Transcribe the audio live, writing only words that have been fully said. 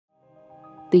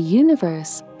The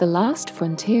universe, the last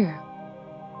frontier.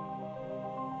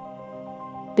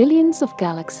 Billions of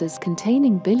galaxies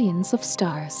containing billions of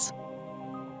stars.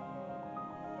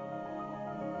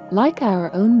 Like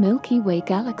our own Milky Way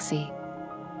galaxy.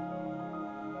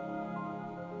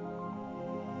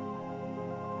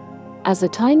 As a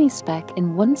tiny speck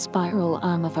in one spiral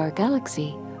arm of our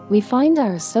galaxy, we find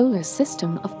our solar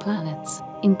system of planets,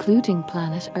 including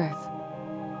planet Earth.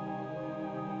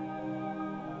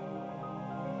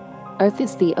 Earth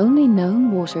is the only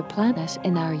known water planet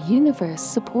in our universe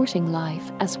supporting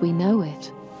life as we know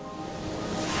it.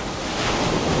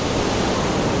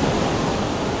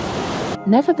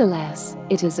 Nevertheless,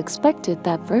 it is expected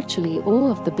that virtually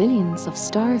all of the billions of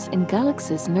stars in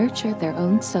galaxies nurture their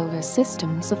own solar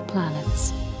systems of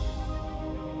planets.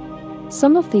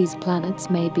 Some of these planets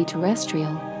may be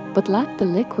terrestrial, but lack the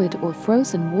liquid or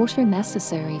frozen water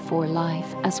necessary for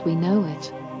life as we know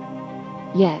it.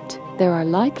 Yet, there are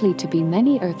likely to be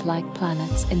many Earth-like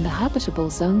planets in the habitable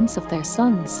zones of their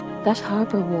suns that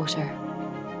harbor water.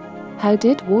 How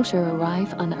did water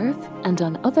arrive on Earth and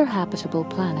on other habitable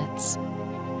planets?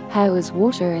 How is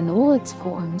water in all its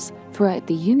forms throughout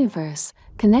the universe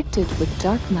connected with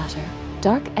dark matter,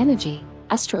 dark energy,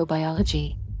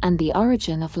 astrobiology, and the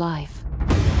origin of life?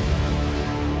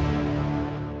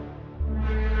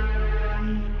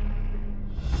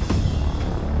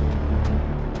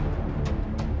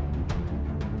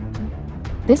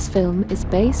 This film is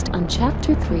based on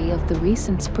Chapter 3 of the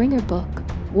recent Springer book,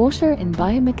 Water in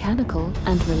Biomechanical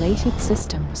and Related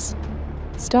Systems.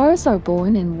 Stars are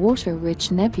born in water-rich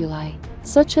nebulae,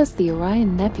 such as the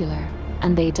Orion Nebula,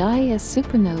 and they die as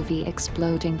supernovae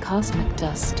exploding cosmic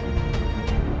dust.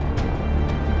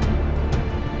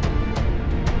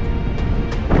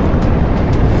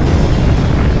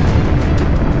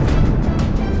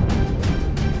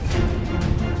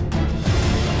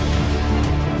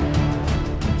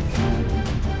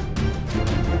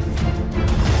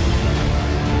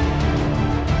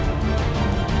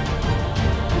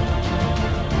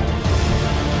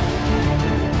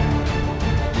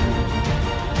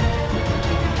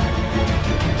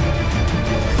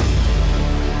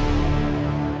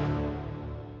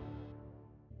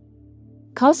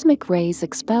 Cosmic rays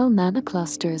expel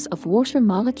nanoclusters of water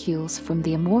molecules from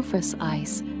the amorphous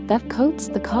ice that coats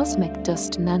the cosmic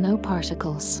dust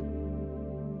nanoparticles.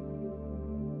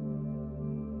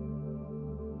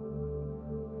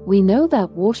 We know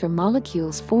that water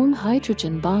molecules form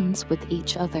hydrogen bonds with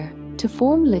each other to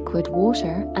form liquid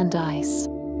water and ice.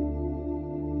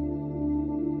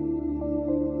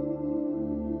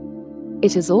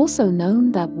 It is also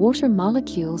known that water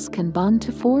molecules can bond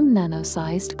to form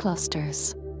nano-sized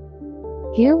clusters.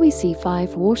 Here we see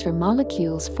 5 water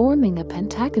molecules forming a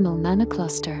pentagonal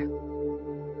nanocluster.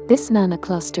 This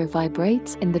nanocluster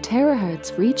vibrates in the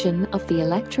terahertz region of the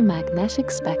electromagnetic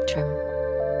spectrum.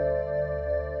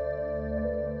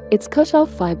 Its cutoff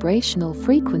vibrational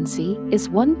frequency is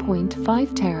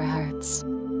 1.5 terahertz.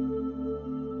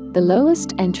 The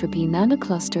lowest entropy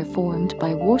nanocluster formed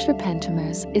by water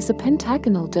pentamers is a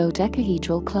pentagonal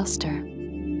dodecahedral cluster.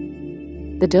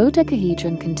 The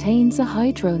dodecahedron contains a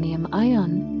hydronium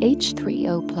ion,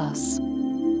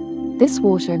 H3O+. This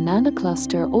water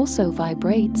nanocluster also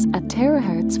vibrates at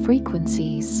terahertz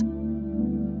frequencies.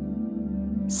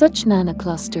 Such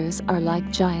nanoclusters are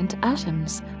like giant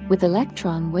atoms, with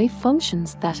electron wave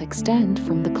functions that extend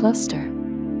from the cluster.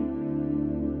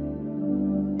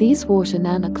 These water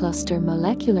nanocluster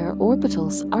molecular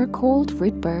orbitals are called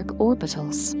Rydberg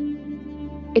orbitals.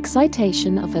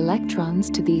 Excitation of electrons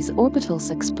to these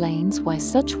orbitals explains why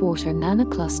such water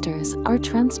nanoclusters are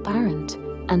transparent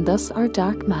and thus are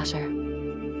dark matter.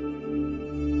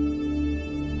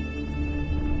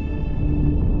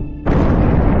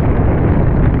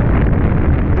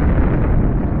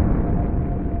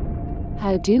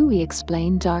 How do we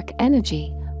explain dark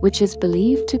energy, which is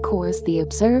believed to cause the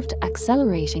observed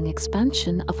accelerating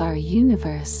expansion of our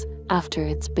universe after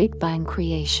its Big Bang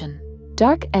creation?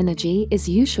 Dark energy is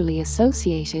usually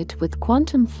associated with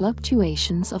quantum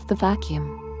fluctuations of the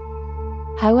vacuum.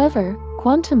 However,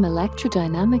 quantum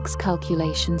electrodynamics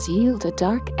calculations yield a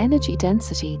dark energy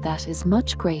density that is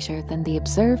much greater than the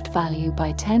observed value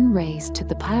by 10 raised to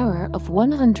the power of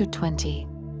 120.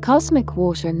 Cosmic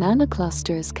water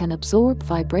nanoclusters can absorb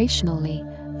vibrationally,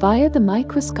 via the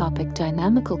microscopic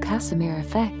dynamical Casimir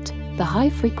effect, the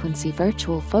high-frequency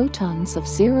virtual photons of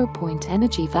zero-point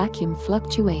energy vacuum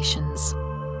fluctuations.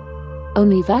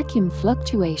 Only vacuum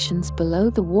fluctuations below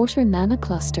the water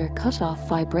nanocluster cutoff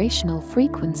vibrational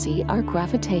frequency are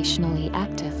gravitationally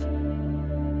active.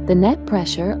 The net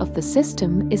pressure of the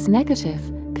system is negative,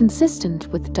 consistent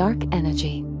with dark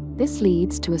energy. This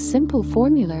leads to a simple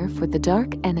formula for the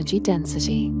dark energy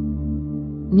density.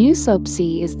 Nu sub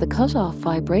c is the cutoff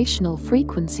vibrational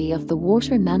frequency of the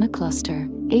water nanocluster,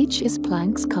 h is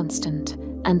Planck's constant,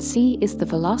 and c is the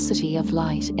velocity of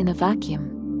light in a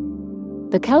vacuum.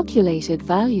 The calculated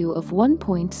value of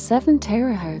 1.7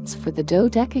 terahertz for the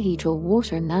dodecahedral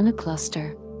water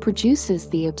nanocluster produces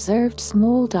the observed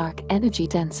small dark energy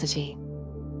density.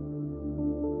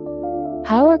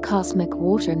 How are cosmic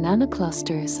water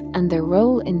nanoclusters and their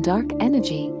role in dark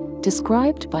energy,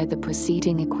 described by the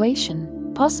preceding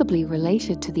equation, possibly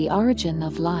related to the origin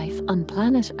of life on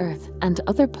planet Earth and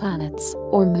other planets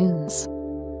or moons?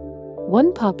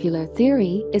 One popular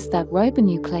theory is that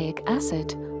ribonucleic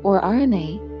acid, or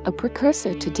RNA, a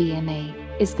precursor to DNA,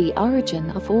 is the origin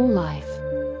of all life.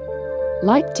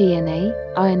 Like DNA,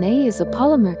 RNA is a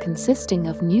polymer consisting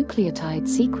of nucleotide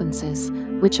sequences,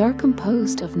 which are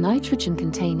composed of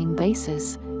nitrogen-containing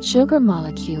bases, sugar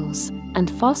molecules, and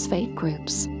phosphate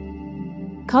groups.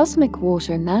 Cosmic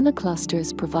water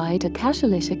nanoclusters provide a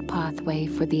catalytic pathway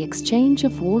for the exchange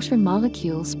of water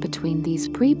molecules between these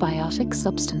prebiotic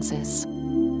substances.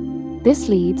 This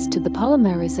leads to the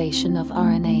polymerization of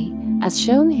RNA, as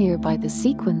shown here by the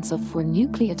sequence of 4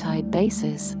 nucleotide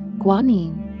bases: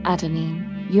 guanine,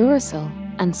 adenine, uracil,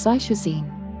 and cytosine.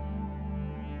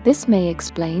 This may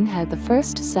explain how the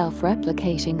first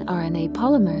self-replicating RNA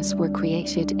polymers were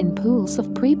created in pools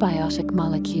of prebiotic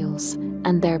molecules,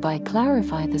 and thereby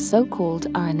clarify the so-called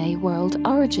RNA world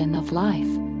origin of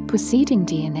life, preceding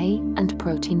DNA and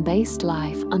protein-based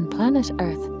life on planet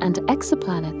Earth and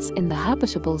exoplanets in the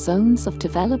habitable zones of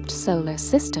developed solar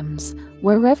systems,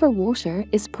 wherever water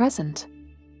is present.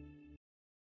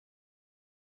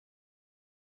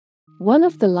 One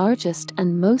of the largest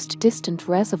and most distant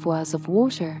reservoirs of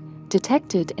water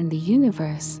detected in the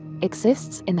universe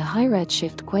exists in a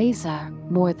high-redshift quasar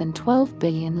more than 12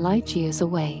 billion light-years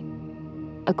away.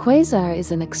 A quasar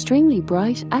is an extremely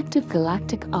bright active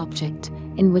galactic object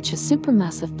in which a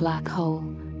supermassive black hole,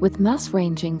 with mass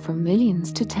ranging from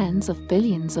millions to tens of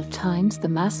billions of times the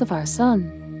mass of our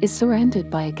Sun, is surrounded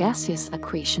by a gaseous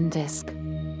accretion disk.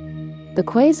 The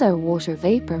quasar water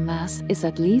vapor mass is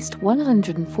at least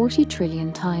 140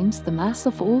 trillion times the mass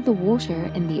of all the water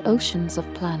in the oceans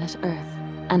of planet Earth,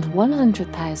 and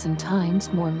 100,000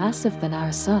 times more massive than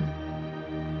our Sun.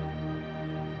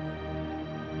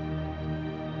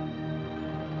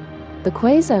 The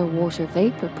quasar water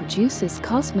vapor produces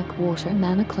cosmic water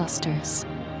nanoclusters.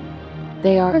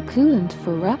 They are a coolant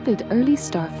for rapid early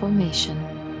star formation.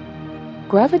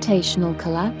 Gravitational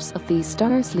collapse of these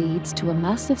stars leads to a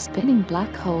massive spinning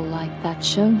black hole like that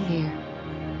shown here.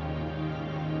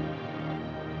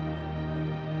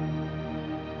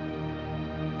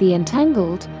 The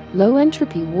entangled,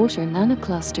 low-entropy water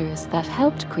nanoclusters that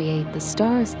helped create the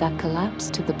stars that collapse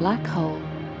to the black hole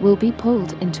will be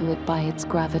pulled into it by its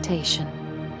gravitation.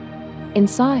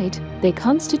 Inside, they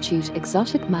constitute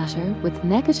exotic matter with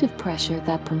negative pressure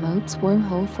that promotes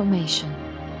wormhole formation.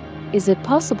 Is it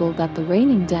possible that the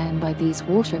raining down by these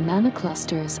water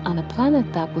nanoclusters on a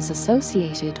planet that was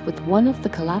associated with one of the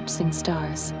collapsing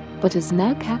stars, but is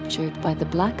now captured by the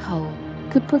black hole,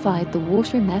 could provide the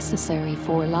water necessary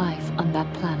for life on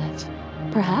that planet?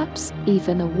 Perhaps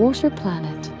even a water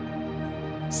planet,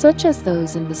 such as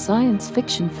those in the science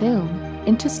fiction film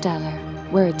Interstellar,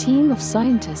 where a team of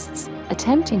scientists,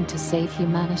 attempting to save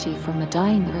humanity from a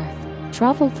dying Earth,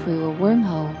 travel through a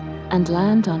wormhole and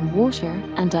land on water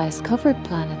and ice-covered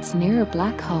planets near a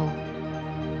black hole.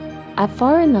 At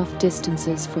far enough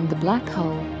distances from the black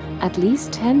hole, at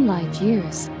least 10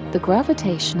 light-years, the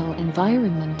gravitational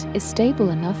environment is stable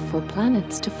enough for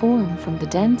planets to form from the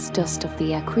dense dust of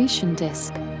the accretion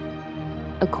disk.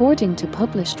 According to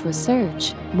published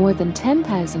research, more than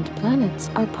 10,000 planets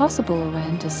are possible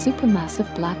around a supermassive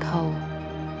black hole.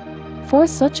 For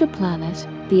such a planet,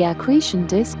 the accretion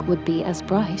disk would be as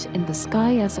bright in the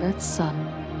sky as Earth's Sun.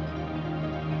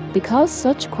 Because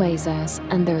such quasars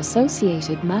and their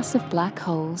associated massive black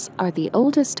holes are the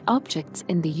oldest objects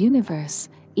in the universe,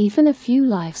 even a few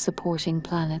life-supporting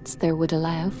planets there would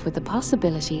allow for the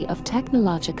possibility of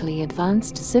technologically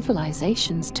advanced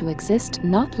civilizations to exist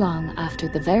not long after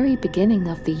the very beginning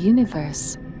of the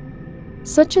universe.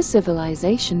 Such a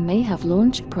civilization may have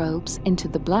launched probes into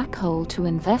the black hole to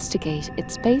investigate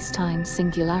its space-time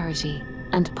singularity,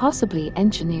 and possibly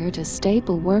engineered a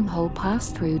stable wormhole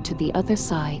pass-through to the other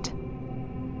side.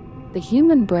 The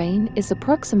human brain is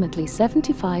approximately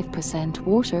 75%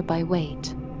 water by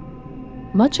weight.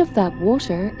 Much of that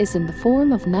water is in the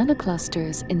form of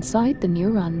nanoclusters inside the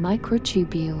neuron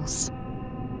microtubules.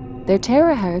 Their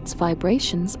terahertz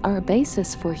vibrations are a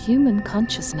basis for human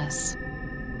consciousness.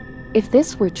 If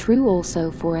this were true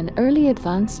also for an early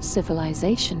advanced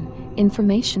civilization,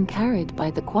 information carried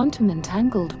by the quantum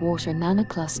entangled water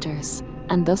nanoclusters,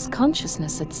 and thus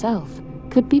consciousness itself,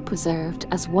 could be preserved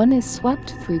as one is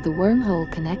swept through the wormhole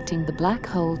connecting the black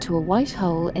hole to a white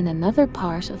hole in another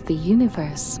part of the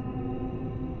universe.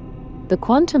 The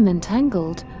quantum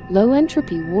entangled,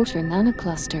 low-entropy water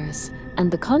nanoclusters and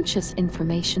the conscious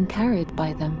information carried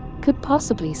by them could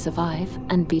possibly survive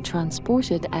and be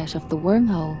transported out of the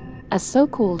wormhole as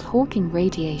so-called Hawking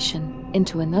radiation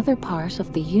into another part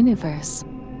of the universe.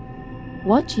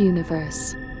 What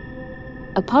universe?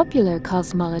 A popular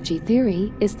cosmology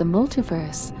theory is the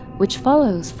multiverse, which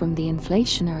follows from the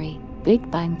inflationary Big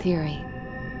Bang theory.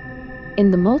 In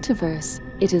the multiverse,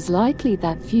 it is likely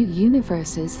that few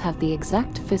universes have the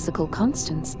exact physical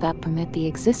constants that permit the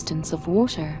existence of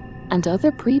water and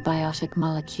other prebiotic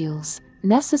molecules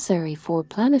necessary for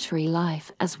planetary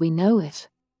life as we know it.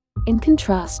 In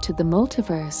contrast to the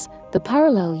multiverse, the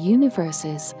parallel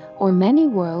universes, or many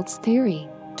worlds theory,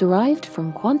 derived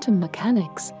from quantum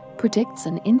mechanics, predicts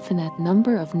an infinite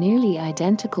number of nearly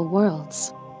identical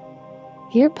worlds.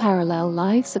 Here parallel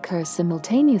lives occur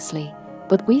simultaneously,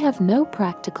 but we have no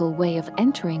practical way of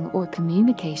entering or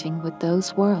communicating with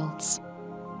those worlds.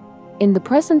 In the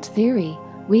present theory,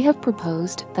 we have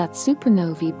proposed that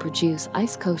supernovae produce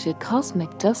ice-coated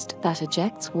cosmic dust that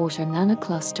ejects water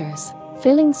nanoclusters,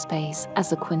 filling space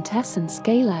as a quintessent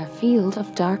scalar field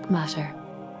of dark matter.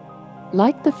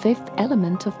 Like the fifth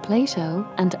element of Plato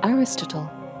and Aristotle.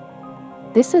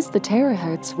 This is the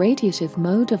terahertz radiative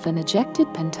mode of an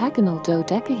ejected pentagonal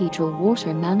dodecahedral water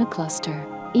nanocluster,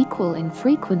 equal in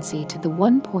frequency to the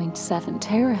 1.7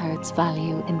 terahertz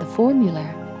value in the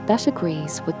formula that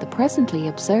agrees with the presently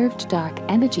observed dark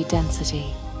energy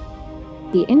density.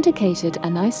 The indicated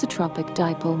anisotropic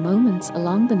dipole moments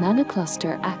along the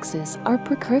nanocluster axis are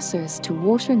precursors to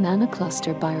water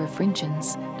nanocluster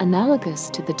birefringence, analogous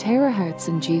to the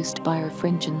terahertz-induced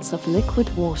birefringence of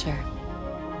liquid water.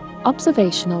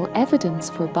 Observational evidence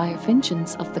for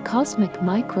birefringence of the cosmic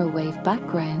microwave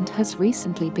background has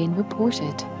recently been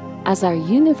reported. As our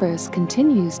universe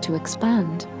continues to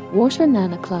expand, water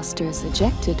nanoclusters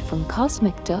ejected from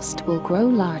cosmic dust will grow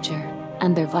larger,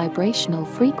 and their vibrational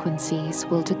frequencies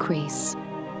will decrease.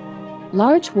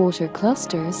 Large water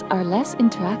clusters are less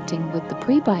interacting with the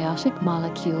prebiotic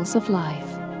molecules of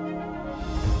life.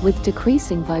 With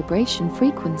decreasing vibration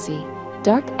frequency,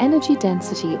 dark energy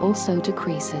density also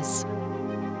decreases.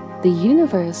 The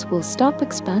universe will stop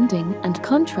expanding and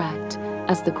contract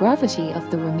as the gravity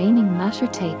of the remaining matter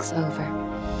takes over.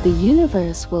 The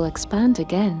universe will expand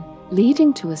again,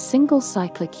 leading to a single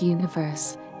cyclic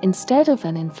universe instead of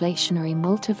an inflationary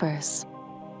multiverse.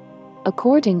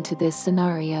 According to this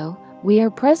scenario, we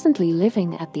are presently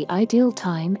living at the ideal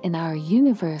time in our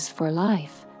universe for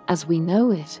life, as we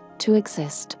know it, to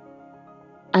exist.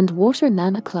 And water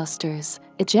nanoclusters,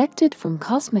 ejected from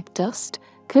cosmic dust,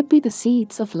 could be the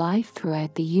seeds of life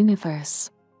throughout the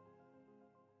universe.